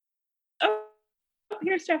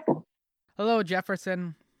here's Jeff. Hello,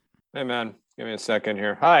 Jefferson. Hey, man. Give me a second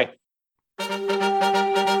here. Hi.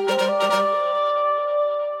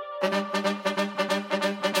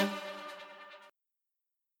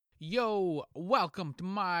 Yo, welcome to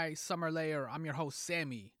my summer lair. I'm your host,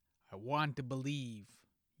 Sammy. I want to believe,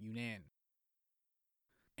 Yunnan.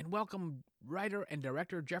 And welcome writer and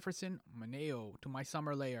director Jefferson Moneo to my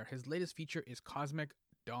summer lair. His latest feature is Cosmic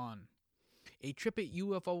Dawn, a triptych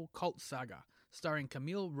UFO cult saga starring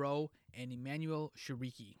Camille Rowe and Emmanuel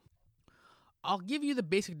Shiriki. I'll give you the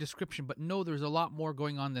basic description, but know there's a lot more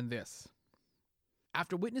going on than this.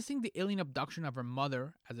 After witnessing the alien abduction of her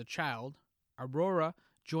mother as a child, Aurora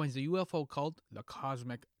joins the UFO cult, the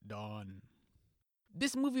Cosmic Dawn.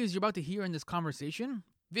 This movie, as you're about to hear in this conversation,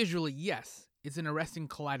 visually, yes, it's an arresting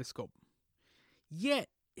kaleidoscope. Yet,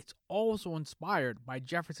 it's also inspired by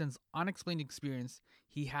Jefferson's unexplained experience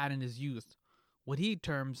he had in his youth, what he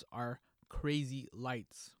terms are crazy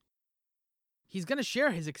lights. He's going to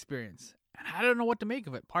share his experience, and I don't know what to make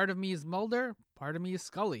of it. Part of me is Mulder, part of me is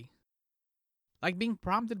Scully. Like being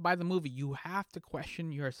prompted by the movie, you have to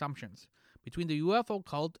question your assumptions. Between the UFO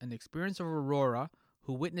cult and the experience of Aurora,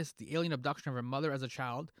 who witnessed the alien abduction of her mother as a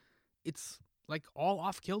child, it's like all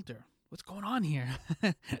off kilter. What's going on here?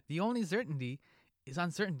 The only certainty is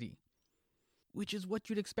uncertainty, which is what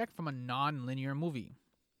you'd expect from a non-linear movie.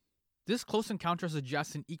 This close encounter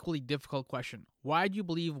suggests an equally difficult question. Why do you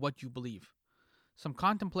believe what you believe? Some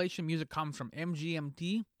contemplation music comes from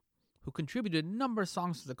MGMT, who contributed a number of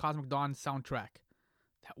songs to the Cosmic Dawn soundtrack.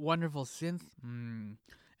 That wonderful synth,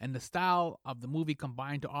 and the style of the movie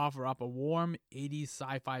combined to offer up a warm 80s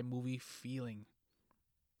sci-fi movie feeling.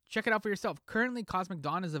 Check it out for yourself. Currently, Cosmic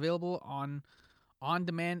Dawn is available on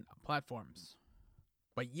on-demand platforms.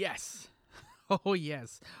 But yes, oh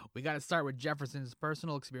yes, we got to start with Jefferson's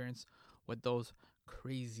personal experience with those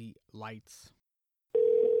crazy lights.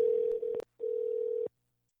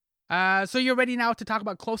 So you're ready now to talk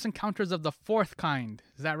about Close Encounters of the Fourth Kind.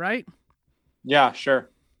 Is that right? Yeah, sure.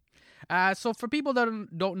 So for people that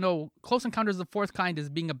don't know, Close Encounters of the Fourth Kind is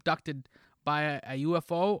being abducted by a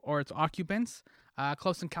UFO or its occupants.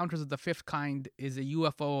 Close Encounters of the Fifth Kind is a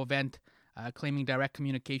UFO event claiming direct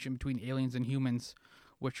communication between aliens and humans,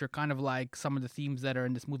 which are kind of like some of the themes that are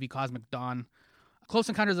in this movie Cosmic Dawn. Close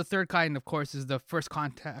Encounters of the Third Kind, of course, is the first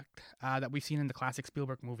contact that we've seen in the classic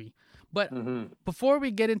Spielberg movie. But before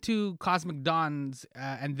we get into Cosmic Dawns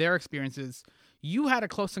and their experiences, you had a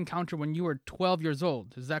close encounter when you were 12 years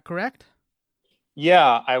old. Is that correct?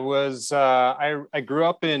 Yeah, I was. I grew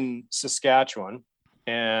up in Saskatchewan,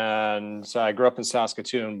 and so I grew up in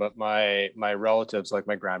Saskatoon. But my relatives, like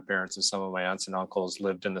my grandparents and some of my aunts and uncles,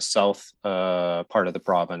 lived in the south part of the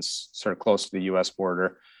province, sort of close to the U.S.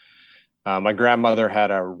 border. My grandmother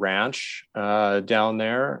had a ranch down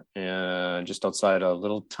there, and just outside a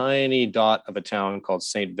little tiny dot of a town called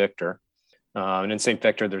St. Victor. And in St.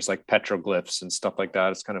 Victor, there's like petroglyphs and stuff like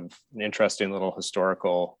that. It's kind of an interesting little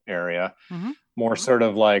historical area, more sort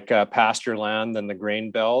of like pasture land than the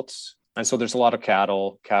grain belt. And so there's a lot of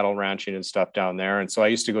cattle ranching and stuff down there. And so I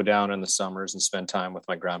used to go down in the summers and spend time with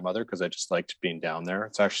my grandmother because I just liked being down there.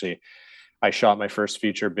 It's actually, I shot my first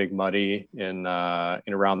feature, Big Muddy, in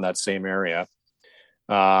around that same area.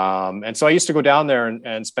 And so I used to go down there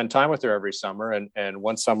and spend time with her every summer. And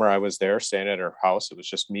one summer I was there staying at her house. It was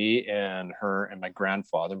just me and her and my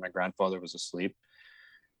grandfather. My grandfather was asleep.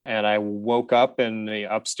 And I woke up in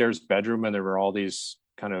the upstairs bedroom, and there were all these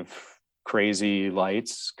kind of crazy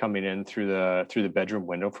lights coming in through the bedroom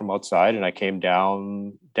window from outside. And I came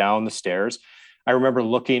down the stairs. I remember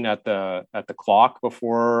looking at the clock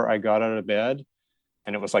before I got out of bed,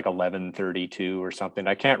 and it was like 11:32 or something.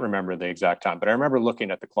 I can't remember the exact time, but I remember looking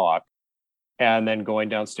at the clock and then going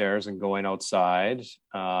downstairs and going outside.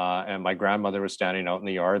 And my grandmother was standing out in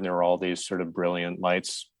the yard, and there were all these sort of brilliant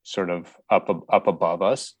lights sort of up above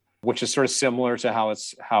us, which is sort of similar to how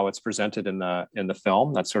it's presented in the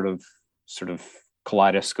film, that sort of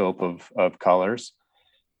kaleidoscope of colors.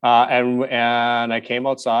 And I came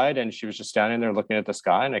outside, and she was just standing there looking at the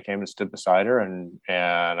sky, and I came and stood beside her and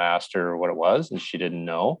asked her what it was, and she didn't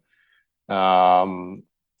know. And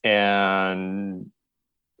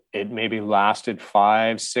it maybe lasted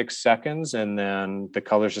 5-6 seconds, and then the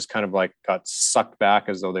colors just kind of like got sucked back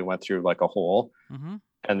as though they went through like a hole,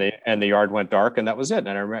 and the yard went dark, and that was it. And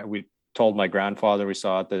I remember we told my grandfather we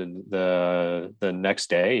saw it the next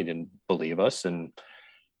day. He didn't believe us, and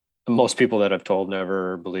most people that I've told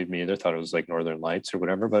never believed me either, thought it was like Northern Lights or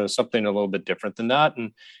whatever, but it was something a little bit different than that.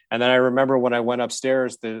 And then I remember when I went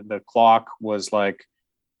upstairs, the clock was like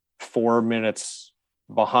 4 minutes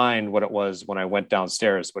behind what it was when I went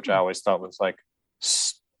downstairs, which I always thought was like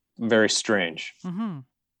very strange. Mm-hmm.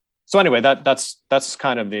 So anyway, that's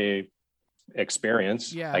kind of the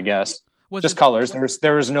experience, Yeah. I guess. Was Just it colors.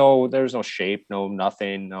 There was no shape, no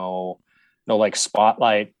nothing, no like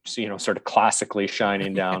spotlight, sort of classically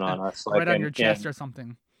shining down on us, like right on your chest or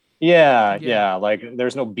something? yeah, like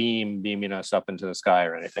there's no beaming us up into the sky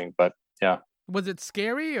or anything. But yeah. Was it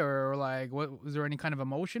scary, or like, what was there any kind of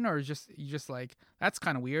emotion, or you just like, that's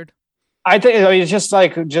kind of weird? I think, I mean, it's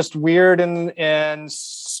just weird and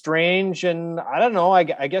strange, and I don't know. I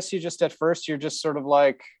guess you just at first you're just sort of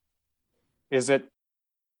like, is it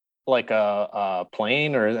like a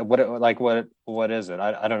plane or what is it?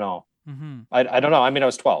 I don't know. Mm-hmm. I don't know. I mean, I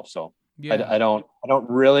was 12, so Yeah. I don't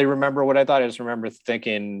really remember what I thought. I just remember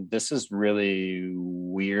thinking this is really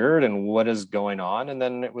weird and what is going on, and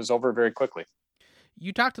then it was over very quickly.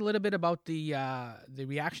 You talked a little bit about the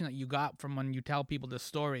reaction that you got from when you tell people this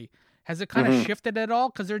story. Has it kind of shifted at all?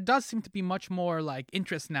 Because there does seem to be much more like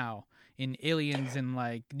interest now in aliens, and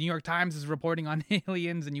like New York Times is reporting on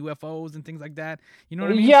aliens and UFOs and things like that. You know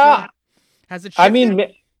what I mean? Yeah. So, has it shifted? I mean,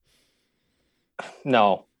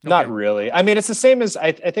 no, not Okay. really. I mean, it's the same as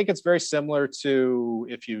I think it's very similar to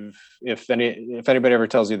if anybody ever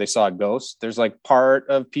tells you they saw a ghost. There's like part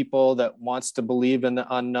of people that wants to believe in the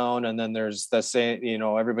unknown, and then there's the same.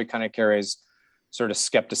 Everybody kind of carries sort of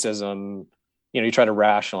skepticism. You try to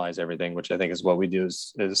rationalize everything, which I think is what we do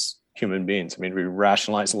as human beings. I mean, we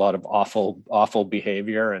rationalize a lot of awful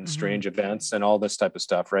behavior and strange events and all this type of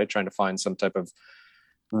stuff, right? Trying to find some type of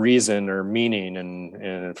reason or meaning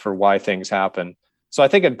and for why things happen. So I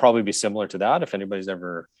think it'd probably be similar to that. If anybody's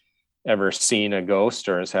ever seen a ghost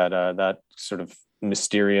or has had that sort of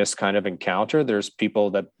mysterious kind of encounter, there's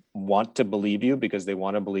people that want to believe you because they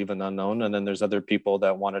want to believe in the unknown, and then there's other people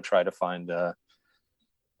that want to try to find a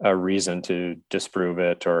reason to disprove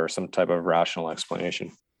it or some type of rational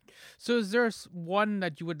explanation. So is there one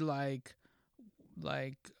that you would like,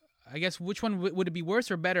 I guess, which one would it be worse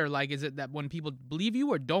or better? Like, is it that when people believe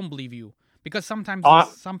you or don't believe you? Because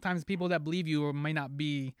sometimes people that believe you or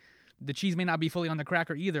the cheese may not be fully on the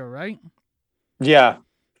cracker either, right? Yeah.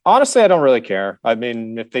 Honestly, I don't really care. I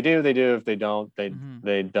mean, if they do, they do. If they don't,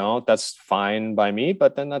 they don't. That's fine by me.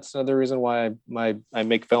 But then that's another reason why I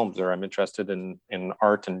make films, or I'm interested in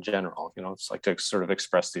art in general. It's like to sort of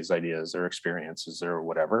express these ideas or experiences or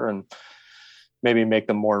whatever, and maybe make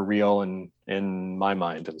them more real in my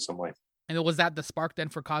mind in some way. And was that the spark then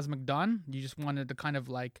for Cosmic Dawn? You just wanted to kind of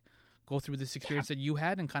like go through this experience that you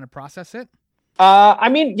had and kind of process it? I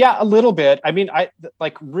mean, yeah, a little bit. I mean, I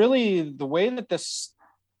like really the way that the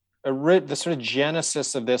sort of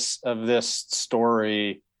genesis of this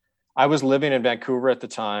story. I was living in Vancouver at the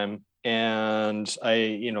time, and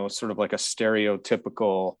I, sort of like a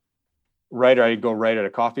stereotypical writer. I'd go write at a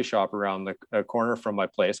coffee shop around the corner from my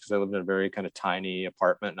place because I lived in a very kind of tiny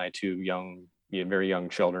apartment, and I had two very young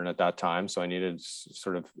children at that time. So I needed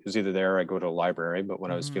sort of, it was either there or I go to a library, but when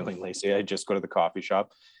I was feeling lazy, I'd just go to the coffee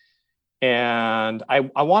shop. And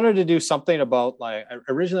I wanted to do something about, like,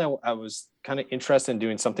 originally I was kind of interested in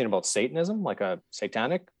doing something about Satanism, like a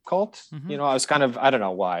satanic cult. I was kind of, I don't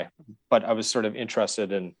know why, but I was sort of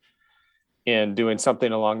interested in doing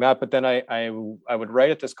something along that. But then I would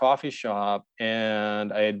write at this coffee shop,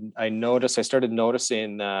 and I started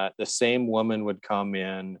noticing that the same woman would come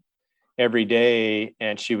in every day,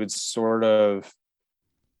 and she would sort of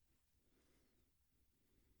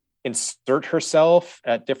insert herself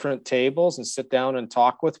at different tables and sit down and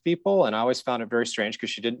talk with people. And I always found it very strange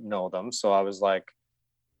because she didn't know them. So I was like,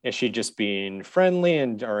 is she just being friendly,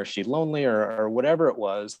 or is she lonely, or whatever it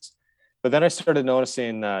was? But then I started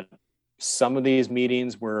noticing that some of these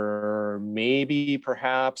meetings were maybe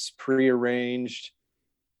perhaps prearranged,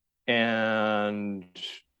 and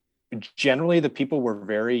generally the people were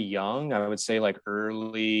very young. I would say like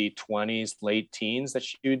early 20s, late teens that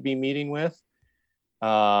she would be meeting with.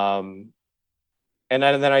 And then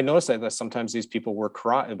I noticed that sometimes these people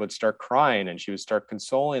would start crying, and she would start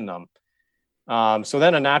consoling them. So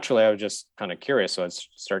then naturally I was just kind of curious. So I'd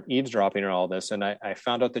start eavesdropping on all this. And I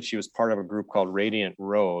found out that she was part of a group called Radiant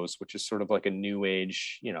Rose, which is sort of like a new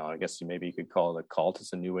age, I guess maybe you could call it a cult.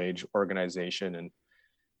 It's a new age organization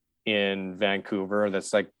in Vancouver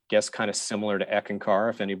that's, I guess, kind of similar to Eckankar.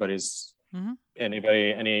 If any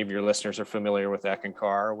of your listeners are familiar with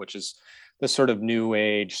Eckankar, which is the sort of new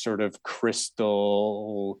age, sort of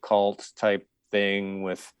crystal cult type thing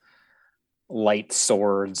with light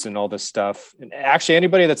swords and all this stuff. And actually,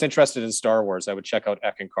 anybody that's interested in Star Wars, I would check out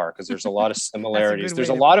Eckankar because there's a lot of similarities.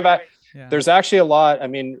 There's actually a lot. I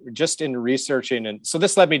mean, just in researching, and so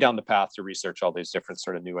this led me down the path to research all these different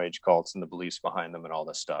sort of new age cults and the beliefs behind them and all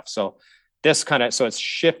this stuff. So this kind of, so it's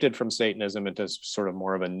shifted from Satanism into sort of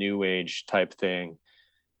more of a new age type thing.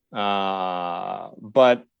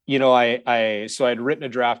 But so I'd written a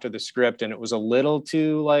draft of the script, and it was a little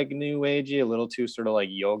too like new agey, a little too sort of like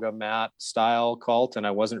yoga mat style cult, and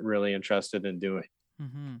I wasn't really interested in doing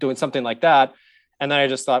something like that. And then I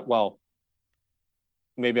just thought, well,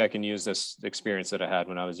 maybe I can use this experience that I had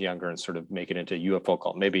when I was younger and sort of make it into a UFO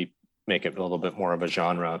cult, maybe make it a little bit more of a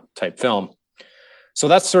genre type film. So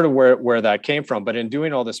that's sort of where that came from. But in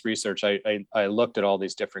doing all this research, I looked at all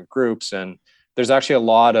these different groups, and there's actually a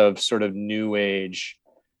lot of sort of new age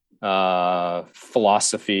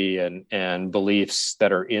philosophy and beliefs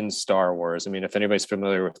that are in Star Wars. I mean, if anybody's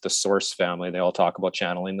familiar with the Source family, they all talk about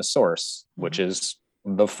channeling the Source, which is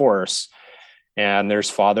the Force. And there's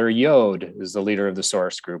Father Yod is the leader of the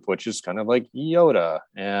Source group, which is kind of like Yoda.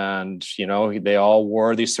 And, they all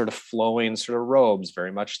wore these sort of flowing sort of robes,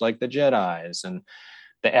 very much like the Jedis. And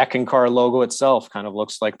the Ekankar logo itself kind of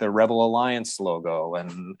looks like the Rebel Alliance logo.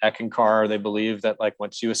 And Ekankar, they believe that like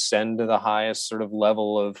once you ascend to the highest sort of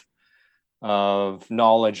level of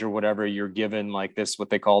knowledge or whatever, you're given like this, what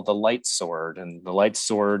they call the light sword, and the light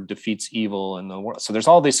sword defeats evil in the world. So there's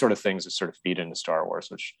all these sort of things that sort of feed into Star Wars,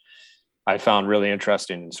 which I found really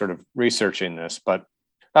interesting in sort of researching this. But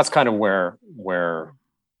that's kind of where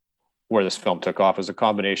this film took off, as a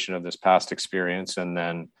combination of this past experience and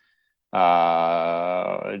then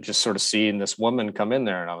just sort of seeing this woman come in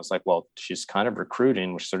there, and I was like, well, she's kind of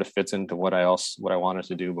recruiting, which sort of fits into what I wanted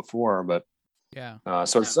to do before. But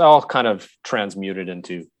so it's all kind of transmuted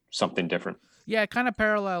into something different. Yeah, it kind of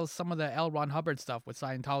parallels some of the L. Ron Hubbard stuff with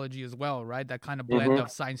Scientology as well, right? That kind of blend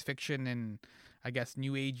of science fiction and, I guess,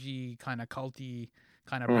 new agey kind of culty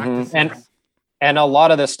kind of practices. And a lot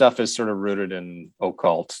of this stuff is sort of rooted in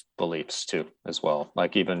occult beliefs too, as well.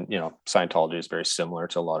 Like even, Scientology is very similar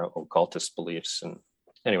to a lot of occultist beliefs. And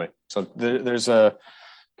anyway, so there's a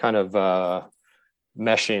kind of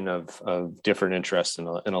meshing of different interests in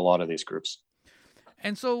a lot of these groups.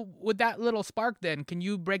 And so with that little spark then, can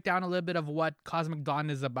you break down a little bit of what Cosmic Dawn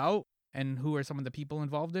is about and who are some of the people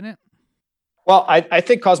involved in it? Well, I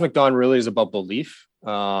think Cosmic Dawn really is about belief.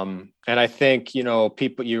 And I think,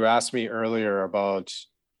 people, you asked me earlier about,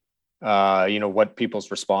 what people's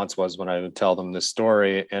response was when I would tell them this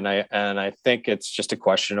story. And I think it's just a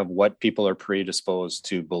question of what people are predisposed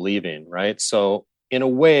to believing, right? So in a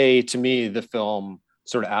way, to me, the film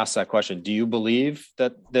sort of asks that question. Do you believe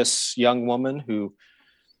that this young woman who,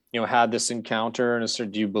 had this encounter,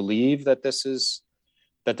 and do you believe that this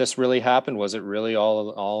really happened? Was it really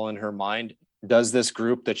all in her mind? Does this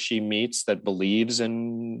group that she meets that believes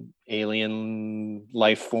in alien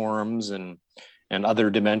life forms and other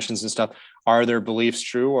dimensions and stuff, are their beliefs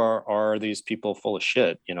true, or are these people full of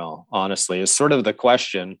shit? Honestly, is sort of the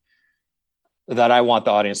question that I want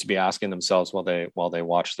the audience to be asking themselves while they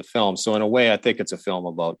watch the film. So in a way, I think it's a film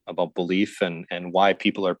about belief and why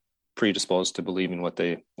people are predisposed to believing what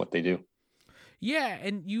they do. Yeah,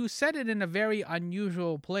 and you said it in a very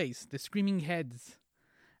unusual place, the Screaming Heads.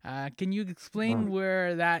 Can you explain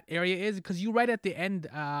where that area is? Because you write at the end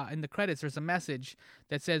in the credits, there's a message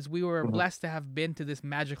that says we were blessed to have been to this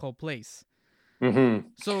magical place.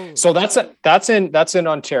 So that's in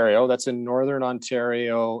Ontario. That's in northern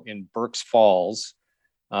Ontario, in Berks Falls.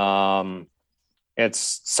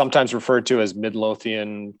 It's sometimes referred to as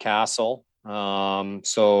Midlothian Castle.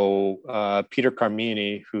 So Peter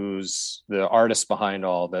Carmini, who's the artist behind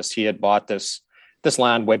all this, he had bought this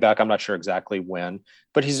land way back. I'm not sure exactly when,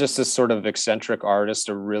 but he's just this sort of eccentric artist,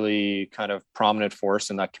 a really kind of prominent force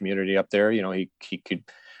in that community up there. He could,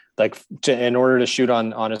 in order to shoot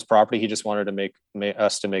on his property, he just wanted to make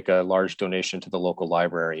a large donation to the local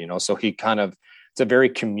library. So he it's a very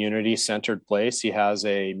community centered place. He has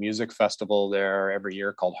a music festival there every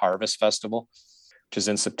year called Harvest Festival, which is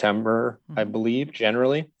in September, I believe,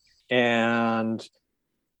 generally. And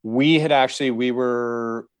we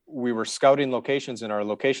were scouting locations, and our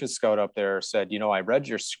location scout up there said, I read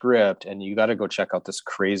your script and you got to go check out this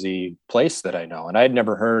crazy place that I know. And I had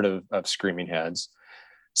never heard of Screaming Heads.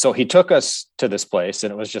 So he took us to this place,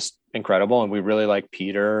 and it was just incredible. And we really like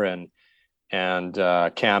Peter, and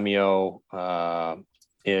Cameo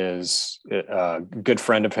is a good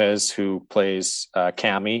friend of his who plays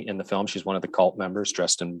Cammy in the film. She's one of the cult members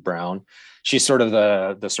dressed in brown. She's sort of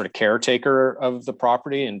the sort of caretaker of the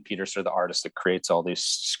property, and Peter's sort of the artist that creates all these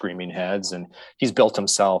Screaming Heads. And he's built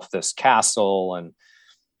himself this castle and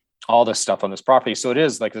all this stuff on this property. So it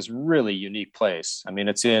is like this really unique place. I mean,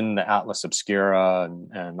 it's in the Atlas Obscura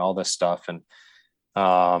and all this stuff. And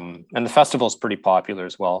And the festival is pretty popular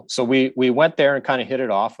as well. So we went there and kind of hit it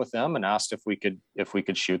off with them and asked if we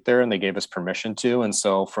could shoot there, and they gave us permission to. And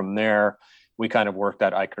so from there, we kind of worked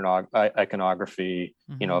that iconography,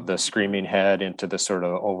 of the screaming head into the sort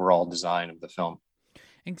of overall design of the film.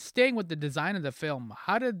 And staying with the design of the film,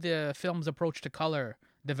 how did the film's approach to color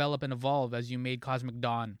develop and evolve as you made Cosmic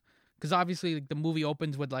Dawn? Because obviously, like, the movie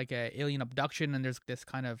opens with like a alien abduction, and there's this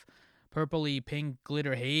kind of purpley pink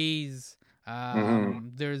glitter haze.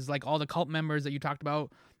 There's like all the cult members that you talked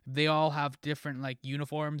about. They all have different like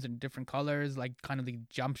uniforms and different colors, like kind of the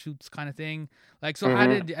jumpsuits kind of thing. Like, so how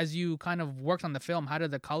did, as you kind of worked on the film, how did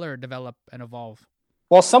the color develop and evolve?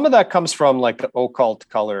 Well, some of that comes from like the occult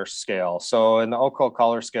color scale. So in the occult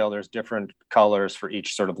color scale, there's different colors for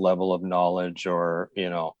each sort of level of knowledge, or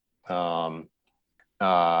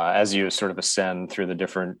as you sort of ascend through the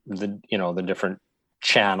different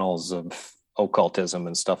channels of occultism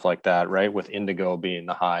and stuff like that, right? With indigo being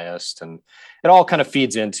the highest, and it all kind of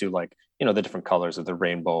feeds into like, the different colors of the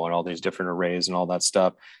rainbow and all these different arrays and all that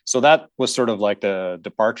stuff. So that was sort of like the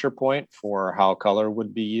departure point for how color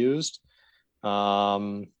would be used.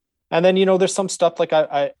 And then, there's some stuff like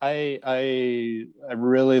I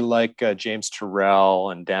really like James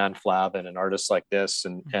Turrell and Dan Flavin and artists like this.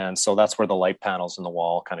 And so that's where the light panels in the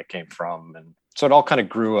wall kind of came from. And so it all kind of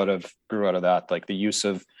grew out of that, like the use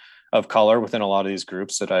of color within a lot of these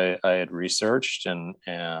groups that I had researched, and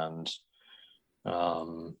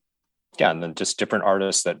then just different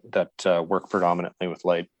artists that work predominantly with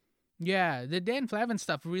light. Yeah, the Dan Flavin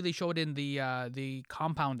stuff really showed in the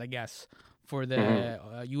compound, I guess, for the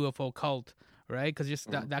UFO cult, right? Because just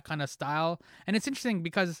that kind of style. And it's interesting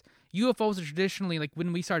because UFOs are traditionally, like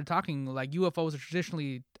when we started talking, like UFOs are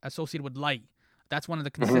traditionally associated with light. That's one of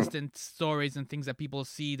the consistent stories and things that people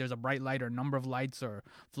see. There's a bright light or number of lights or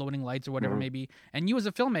floating lights or whatever it may be. And you as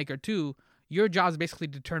a filmmaker too, your job is basically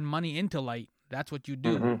to turn money into light. That's what you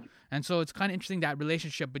do. And so it's kind of interesting, that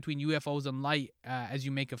relationship between UFOs and light as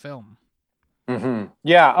you make a film.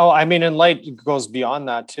 Yeah. Oh, I mean, and light goes beyond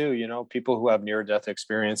that too. People who have near-death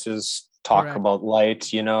experiences talk about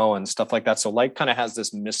light, and stuff like that. So light kind of has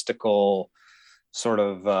this mystical sort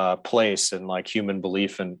of place in like human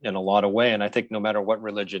belief in a lot of way. And I think no matter what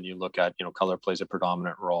religion you look at, color plays a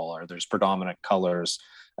predominant role, or there's predominant colors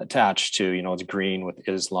attached to, it's green with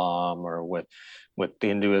Islam, or with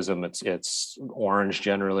Hinduism, it's orange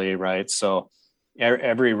generally, right? So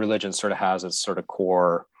every religion sort of has its sort of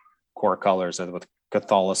core colors. And with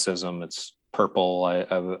Catholicism, it's purple.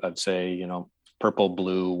 I'd say, purple,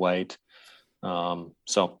 blue, white.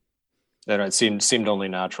 So that it seemed only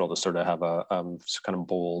natural to sort of have a kind of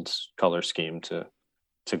bold color scheme to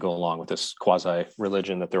go along with this quasi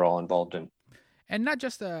religion that they're all involved in. And not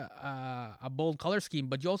just a bold color scheme,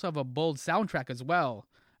 but you also have a bold soundtrack as well.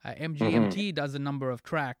 MGMT does a number of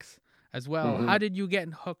tracks as well. How did you get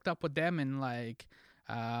hooked up with them? And like,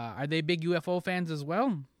 are they big UFO fans as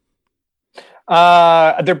well?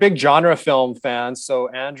 They're big genre film fans. So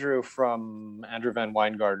Andrew Van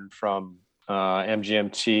Weingarten from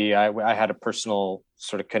MGMT, I had a personal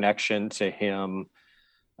sort of connection to him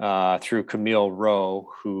through Camille Rowe,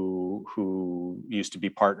 who used to be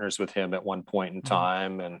partners with him at one point in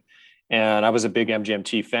time. And I was a big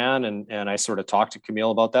MGMT fan, and I sort of talked to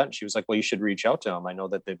Camille about that. And she was like, well, you should reach out to them. I know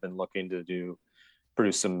that they've been looking to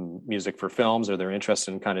produce some music for films, or they're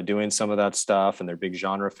interested in kind of doing some of that stuff, and they're big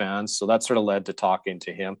genre fans. So that sort of led to talking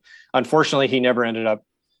to him. Unfortunately, he never ended up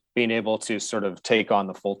being able to sort of take on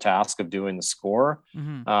the full task of doing the score.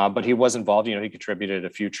 But he was involved, he contributed a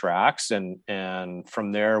few tracks. And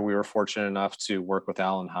from there, we were fortunate enough to work with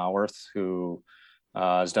Alan Howarth, who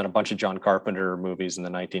has done a bunch of John Carpenter movies in the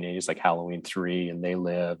 1980s, like Halloween 3 and They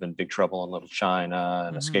Live and Big Trouble in Little China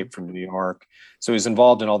and Escape from New York. So he's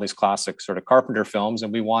involved in all these classic sort of Carpenter films.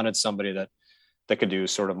 And we wanted somebody that could do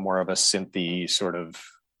sort of more of a synthy sort of,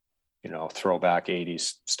 throwback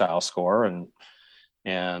 80s style score. And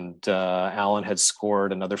Alan had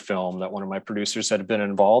scored another film that one of my producers had been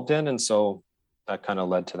involved in. And so that kind of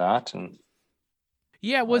led to that. And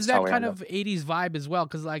yeah, was that kind of 80s vibe as well?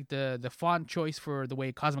 Because like the font choice for the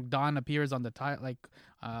way Cosmic Dawn appears on the title, like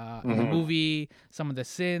in the movie, some of the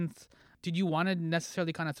synth. Did you want to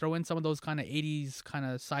necessarily kind of throw in some of those kind of 80s kind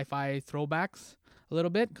of sci-fi throwbacks a little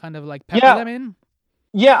bit, kind of like pepper them in?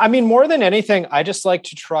 Yeah, I mean, more than anything, I just like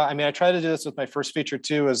to try. I mean, I try to do this with my first feature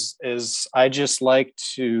too. Is I just like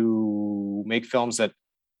to make films that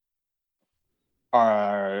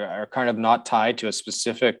are kind of not tied to a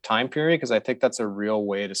specific time period, because I think that's a real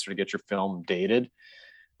way to sort of get your film dated.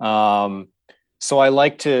 So I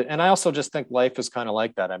like to, and I also just think life is kind of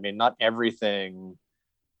like that. I mean, not everything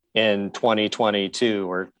in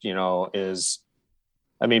 2022 or is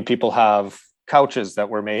I mean, people have couches that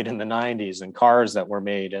were made in the 90s and cars that were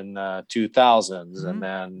made in the 2000s. And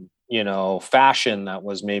then, fashion that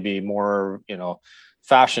was maybe more,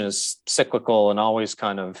 fashion is cyclical and always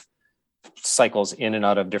kind of cycles in and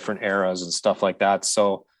out of different eras and stuff like that.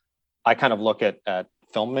 So I kind of look at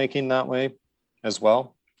filmmaking that way as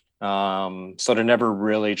well. So to never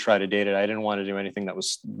really try to date it, I didn't want to do anything that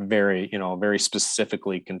was very, very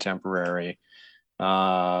specifically contemporary,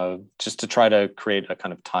 just to try to create a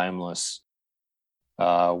kind of timeless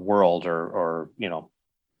world or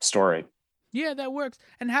story. Yeah, that works.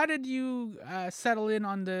 And how did you settle in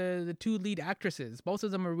on the two lead actresses? Both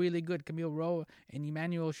of them are really good, Camille Rowe and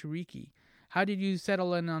Emmanuel Shariki. How did you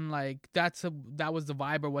settle in on that was the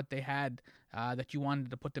vibe or what they had that you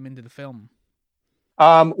wanted to put them into the film?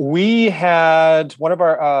 We had one of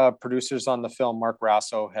our producers on the film, Mark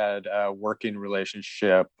Rasso, had a working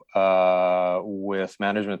relationship with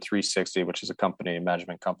Management 360, which is a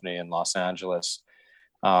management company in Los Angeles.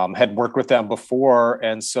 Had worked with them before.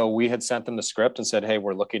 And so we had sent them the script and said, hey,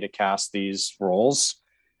 we're looking to cast these roles.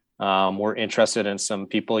 We're interested in some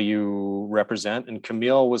people you represent. And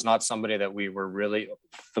Camille was not somebody that we were really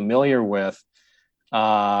familiar with,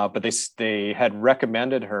 but they had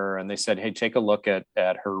recommended her and they said, hey, take a look at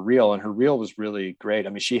her reel. And her reel was really great. I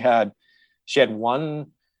mean, she had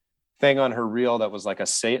one thing on her reel that was like a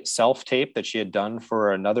self-tape that she had done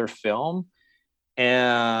for another film.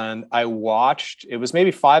 And I watched, it was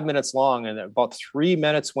maybe 5 minutes long, and about 3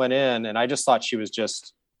 minutes went in, and I just thought she was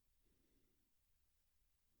just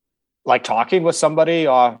like talking with somebody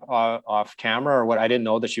off camera or what. I didn't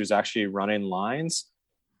know that she was actually running lines.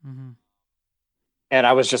 Mm-hmm. And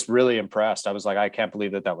I was just really impressed. I was like, I can't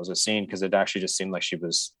believe that was a scene, because it actually just seemed like she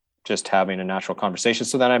was just having a natural conversation.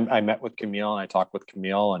 So then I met with Camille and I talked with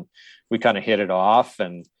Camille and we kind of hit it off.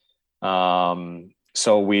 And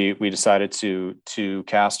so we decided to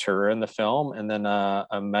cast her in the film. And then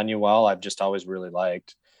Emmanuel, I've just always really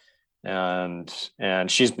liked. And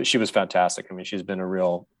she was fantastic. I mean, she's been a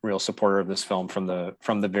real supporter of this film from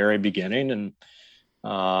the very beginning.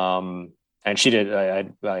 And she did.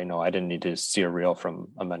 I know I didn't need to see a reel from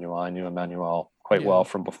Emmanuel. I knew Emmanuel quite well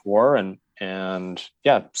from before, and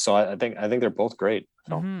yeah. So I think they're both great.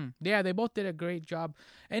 So. Mm-hmm. Yeah, they both did a great job,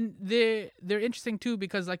 and they're interesting too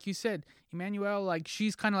because, like you said, Emmanuel,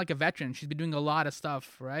 she's kind of like a veteran. She's been doing a lot of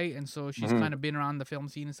stuff, right? And so she's kind of been around the film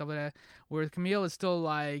scene and stuff like that. Whereas Camille is still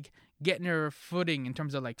getting her footing in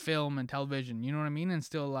terms of film and television. You know what I mean? And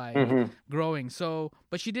still growing. So,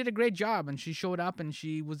 but she did a great job, and she showed up, and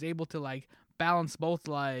she was able to balance both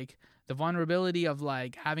the vulnerability of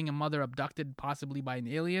having a mother abducted possibly by an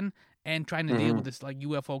alien and trying to deal with this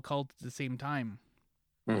UFO cult at the same time.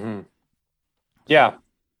 Mm-hmm. Yeah.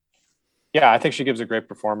 I think she gives a great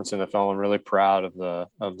performance in the film. I'm really proud of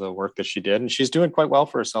the work that she did, and she's doing quite well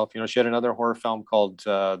for herself. She had another horror film called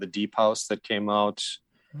The Deep House that came out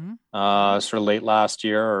sort of late last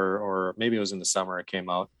year, or maybe it was in the summer it came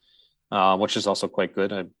out, which is also quite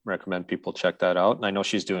good. I recommend people check that out. And I know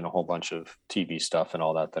she's doing a whole bunch of TV stuff and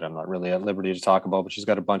all that I'm not really at liberty to talk about, but she's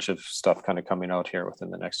got a bunch of stuff kind of coming out here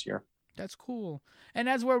within the next year. That's cool. And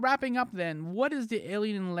as we're wrapping up then, what is the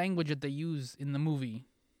alien language that they use in the movie?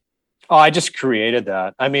 Oh, I just created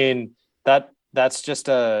that. I mean, that's just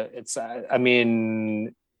for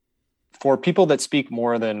people that speak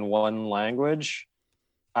more than one language,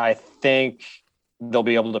 I think they'll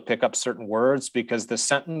be able to pick up certain words, because the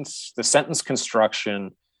sentence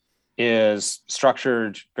construction is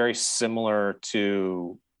structured very similar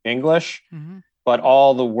to English. Mm-hmm. But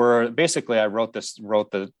all the word, basically I wrote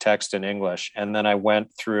the text in English, and then I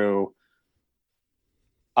went through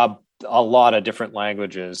a lot of different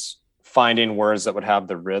languages, finding words that would have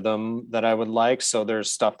the rhythm that I would like. So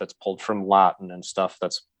there's stuff that's pulled from Latin and stuff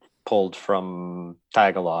that's pulled from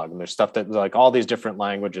Tagalog, and there's stuff that all these different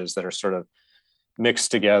languages that are sort of mixed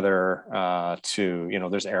together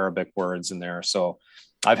there's Arabic words in there. So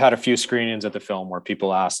I've had a few screenings at the film where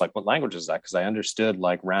people ask what language is that? Because I understood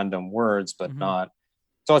random words, but not.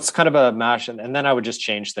 So it's kind of a mash. And then I would just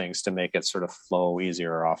change things to make it sort of flow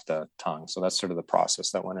easier off the tongue. So that's sort of the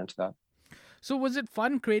process that went into that. So was it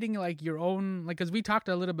fun creating your own, because we talked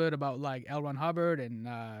a little bit about L. Ron Hubbard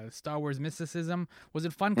and Star Wars mysticism. Was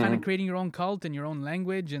it fun kind of creating your own cult and your own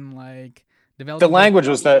language and developing? The language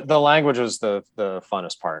was the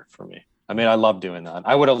funnest part for me. I mean, I love doing that.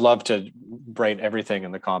 I would have loved to write everything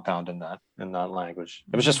in the compound in that language.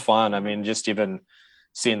 It was just fun. I mean, just even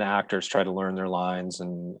seeing the actors try to learn their lines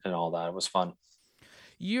and all that, it was fun.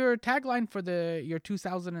 Your tagline for your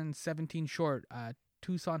 2017 short,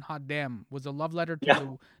 Tucson Hot Damn, was a love letter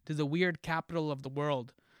to the weird capital of the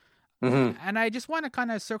world. Mm-hmm. And I just want to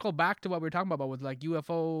kind of circle back to what we were talking about with like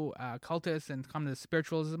UFO cultists and kind of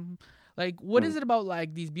spiritualism. Like, what is it about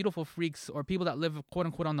like these beautiful freaks or people that live quote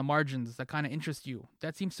unquote on the margins that kind of interest you?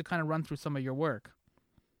 That seems to kind of run through some of your work.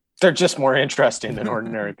 They're just more interesting than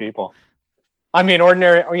ordinary people. I mean,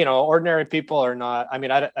 ordinary people are not. I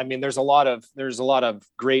mean, there's a lot of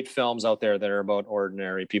great films out there that are about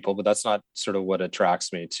ordinary people, but that's not sort of what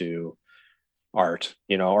attracts me to art,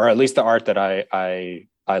 or at least the art that I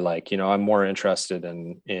like. I'm more interested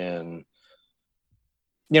in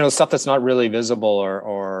stuff that's not really visible,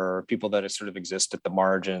 or people that sort of exist at the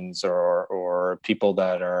margins, or people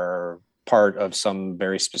that are part of some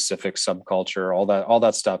very specific subculture. All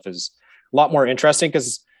that stuff is a lot more interesting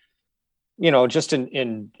because just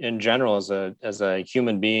in general, as a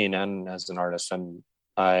human being and as an artist,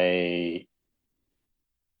 I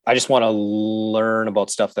just want to learn about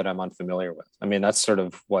stuff that I'm unfamiliar with. I mean, that's sort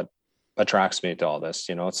of what attracts me to all this.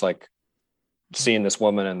 It's like seeing this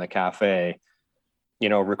woman in the cafe,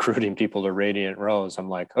 recruiting people to Radiant Rose. I'm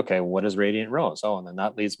like, okay, what is Radiant Rose? Oh, and then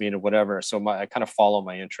that leads me to whatever. So I kind of follow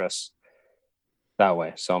my interests that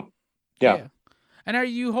way. So, yeah. And are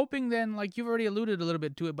you hoping then, like you've already alluded a little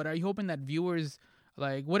bit to it, but are you hoping that viewers,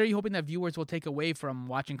 like, what are you hoping that viewers will take away from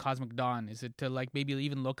watching Cosmic Dawn? Is it to like maybe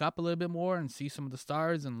even look up a little bit more and see some of the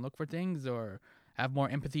stars and look for things, or have more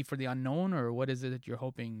empathy for the unknown, or what is it that you're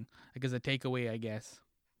hoping, like, as a takeaway, I guess?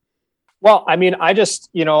 Well, I mean, I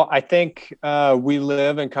think we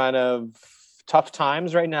live in kind of tough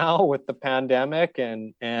times right now with the pandemic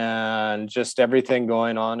and just everything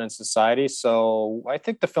going on in society. So I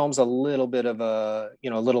think the film's a little bit of a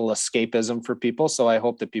little escapism for people. So I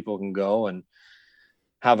hope that people can go and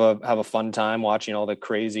have a fun time watching all the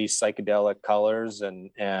crazy psychedelic colors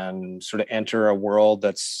and sort of enter a world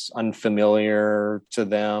that's unfamiliar to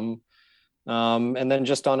them. And then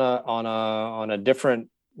just on a different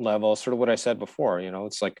level, sort of what I said before,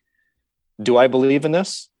 it's like, do I believe in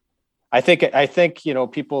this? I think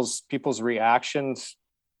people's reactions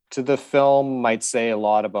to the film might say a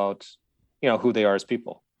lot about who they are as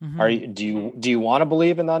people. Mm-hmm. Do you want to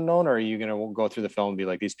believe in the unknown, or are you going to go through the film and be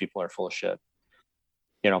like, these people are full of shit?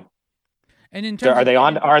 And in terms are they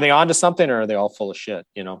on to something, or are they all full of shit?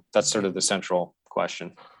 That's sort of the central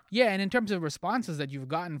question. Yeah, and in terms of responses that you've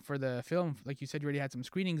gotten for the film, like you said, you already had some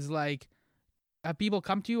screenings. Like, have people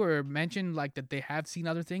come to you or mentioned like that they have seen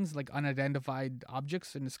other things, like unidentified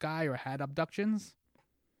objects in the sky, or had abductions?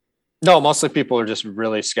 No, mostly people are just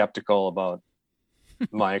really skeptical about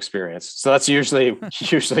my experience. So that's usually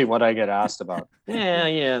what I get asked about.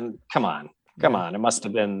 Yeah, come on. It must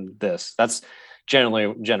have been this. That's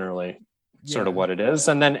generally sort of what it is.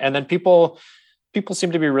 And then people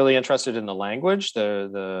seem to be really interested in the language,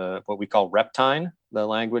 the what we call reptine, the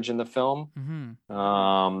language in the film.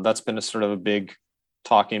 Mm-hmm. That's been a sort of a big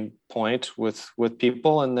talking point with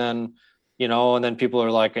people. And then people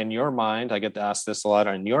are like, in your mind, I get to ask this a lot,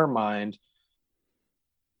 in your mind,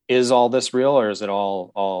 is all this real, or is it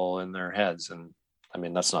all in their heads? And I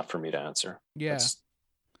mean, that's not for me to answer. Yeah.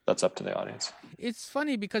 That's up to the audience. It's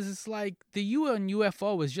funny because it's like the UN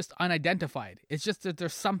UFO is just unidentified. It's just that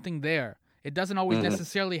there's something there. It doesn't always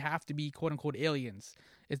necessarily have to be quote unquote aliens.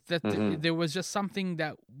 It's that there was just something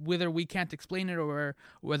that, whether we can't explain it or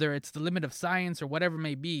whether it's the limit of science or whatever it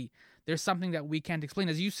may be, there's something that we can't explain.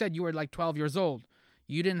 As you said, you were like 12 years old.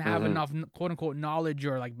 You didn't have enough quote unquote knowledge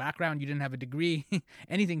or like background. You didn't have a degree,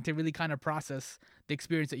 anything to really kind of process the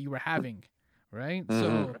experience that you were having. Right.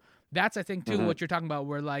 So that's, I think, too, what you're talking about,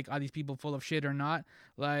 where like, are these people full of shit or not?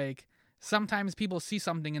 Like, sometimes people see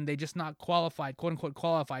something and they just not qualified, quote unquote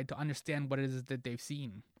qualified, to understand what it is that they've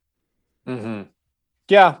seen. Mm-hmm.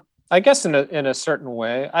 Yeah, I guess in a certain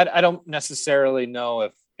way. I don't necessarily know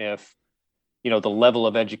if the level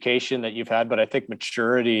of education that you've had, but I think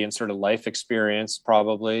maturity and sort of life experience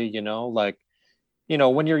probably,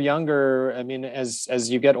 when you're younger, I mean, as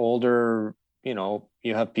you get older,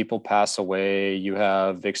 you have people pass away, you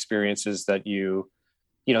have experiences that you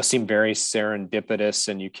seem very serendipitous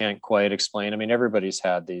and you can't quite explain. I mean, everybody's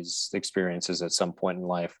had these experiences at some point in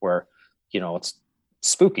life where, it's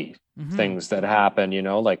spooky things that happen,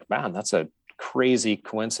 like, man, that's a crazy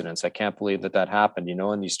coincidence. I can't believe that happened,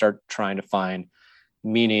 and you start trying to find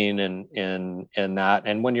meaning in that.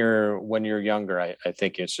 And when you're younger, I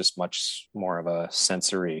think it's just much more of a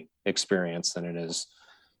sensory experience than it is,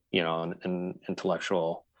 an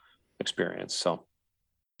intellectual experience. So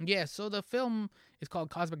yeah, so the film is called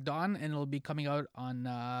Cosmic Dawn, and it'll be coming out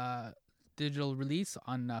on digital release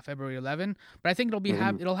on February 11. But I think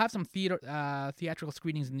it'll have some theatrical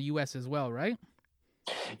screenings in the U.S. as well, right?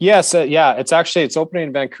 Yes, yeah, it's opening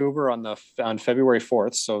in Vancouver on February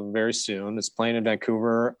 4th, so very soon. It's playing in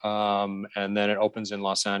Vancouver, and then it opens in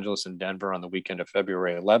Los Angeles and Denver on the weekend of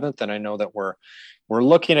February 11th. And I know that we're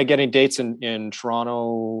looking at getting dates in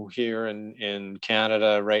Toronto here in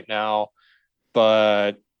Canada right now,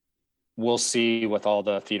 but we'll see with all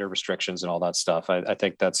the theater restrictions and all that stuff. I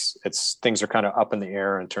think it's things are kind of up in the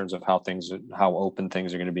air in terms of how open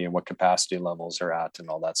things are going to be and what capacity levels are at and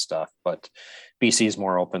all that stuff. But BC is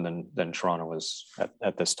more open than Toronto is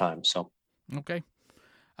at this time. So Okay.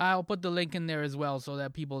 I'll put the link in there as well so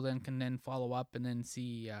that people then can then follow up and then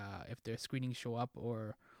see if their screenings show up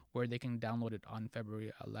or where they can download it on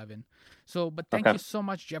February 11. So, but thank okay, you so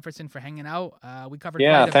much, Jefferson, for hanging out. We covered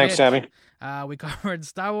yeah, quite a thanks, bit. Sammy. We covered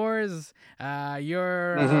Star Wars,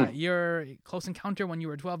 Mm-hmm. your close encounter when you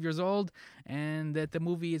were 12 years old, and that the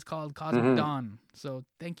movie is called Cosmic Mm-hmm. Dawn. So,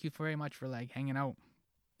 thank you very much for hanging out.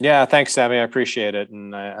 Yeah, thanks, Sammy. I appreciate it,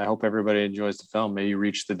 and I hope everybody enjoys the film. May you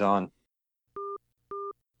reach the dawn.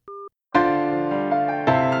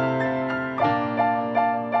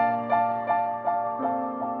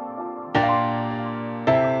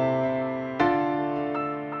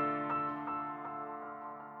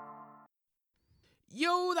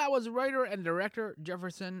 Yo, that was writer and director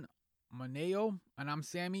Jefferson Moneo, and I'm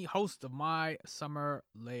Sammy, host of My Summer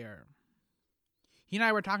Lair. He and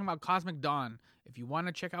I were talking about Cosmic Dawn. If you want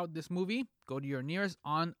to check out this movie, go to your nearest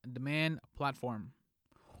on-demand platform.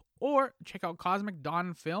 Or check out Cosmic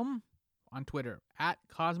Dawn Film on Twitter, at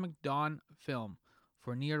Cosmic Dawn Film,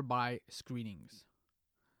 for nearby screenings.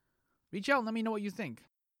 Reach out and let me know what you think.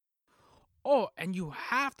 Oh, and you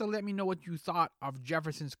have to let me know what you thought of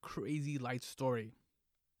Jefferson's crazy light story.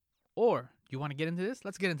 Or, do you want to get into this?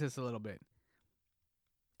 Let's get into this a little bit.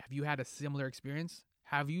 Have you had a similar experience?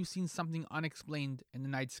 Have you seen something unexplained in the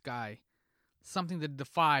night sky? Something that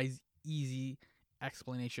defies easy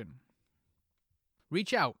explanation?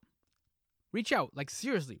 Reach out. Reach out.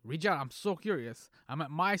 Seriously, reach out. I'm so curious. I'm at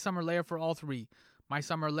My Summer Lair for all three. My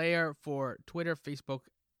Summer Lair for Twitter, Facebook,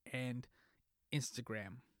 and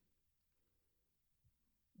Instagram.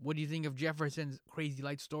 What do you think of Jefferson's crazy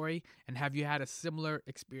light story? And have you had a similar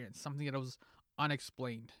experience? Something that was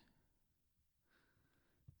unexplained?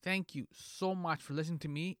 Thank you so much for listening to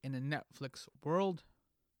me in the Netflix world.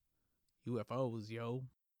 UFOs, yo.